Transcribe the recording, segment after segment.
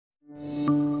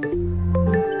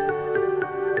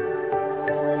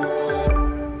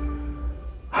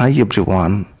Hi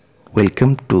everyone,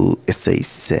 welcome to SI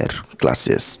Share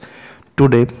classes.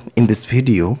 Today in this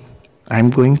video I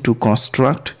am going to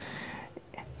construct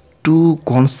two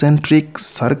concentric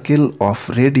circle of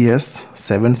radius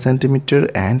 7 cm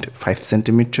and 5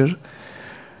 cm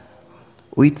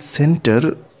with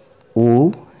center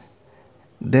O.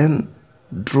 Then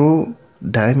draw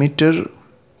diameter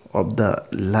of the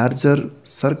larger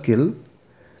circle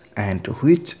and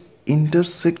which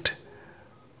intersect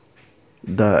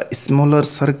the smaller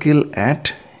circle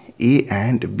at A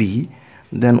and B.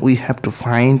 Then we have to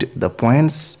find the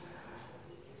points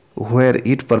where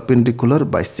it perpendicular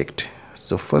bisect.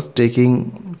 So first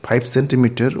taking 5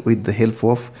 cm with the help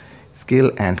of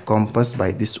scale and compass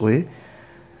by this way.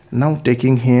 Now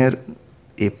taking here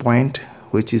a point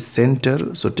which is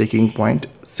center, so taking point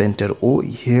center O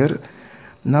here.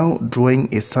 Now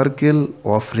drawing a circle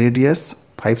of radius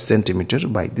 5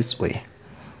 cm by this way.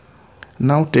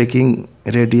 Now taking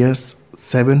radius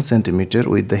 7 cm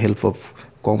with the help of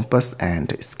compass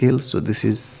and scale, so this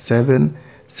is 7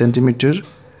 cm.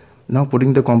 Now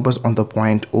putting the compass on the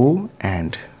point O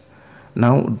and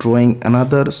now drawing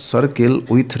another circle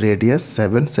with radius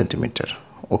 7 cm.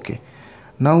 Okay,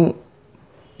 now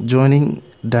joining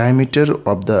diameter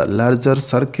of the larger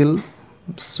circle,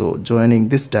 so joining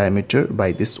this diameter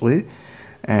by this way,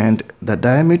 and the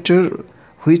diameter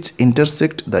which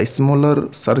intersect the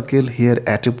smaller circle here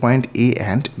at a point A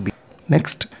and B.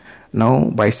 Next,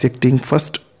 now bisecting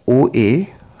first OA,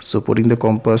 so putting the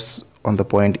compass on the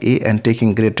point A and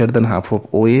taking greater than half of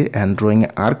OA and drawing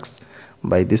arcs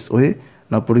by this way.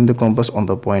 Now putting the compass on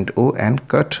the point O and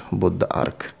cut both the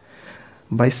arc.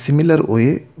 By similar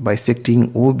way,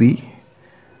 bisecting OB,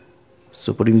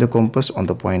 so putting the compass on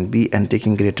the point B and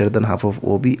taking greater than half of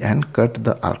OB and cut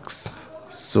the arcs.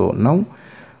 So now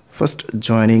first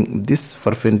joining this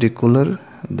perpendicular,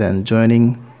 then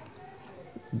joining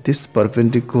this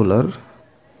perpendicular,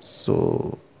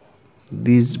 so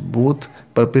these both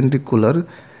perpendicular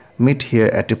meet here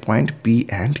at a point P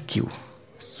and Q.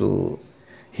 So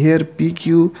here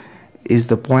PQ is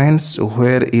the points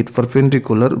where it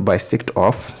perpendicular bisect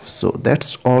off. So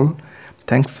that's all.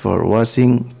 Thanks for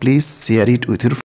watching. Please share it with your friends.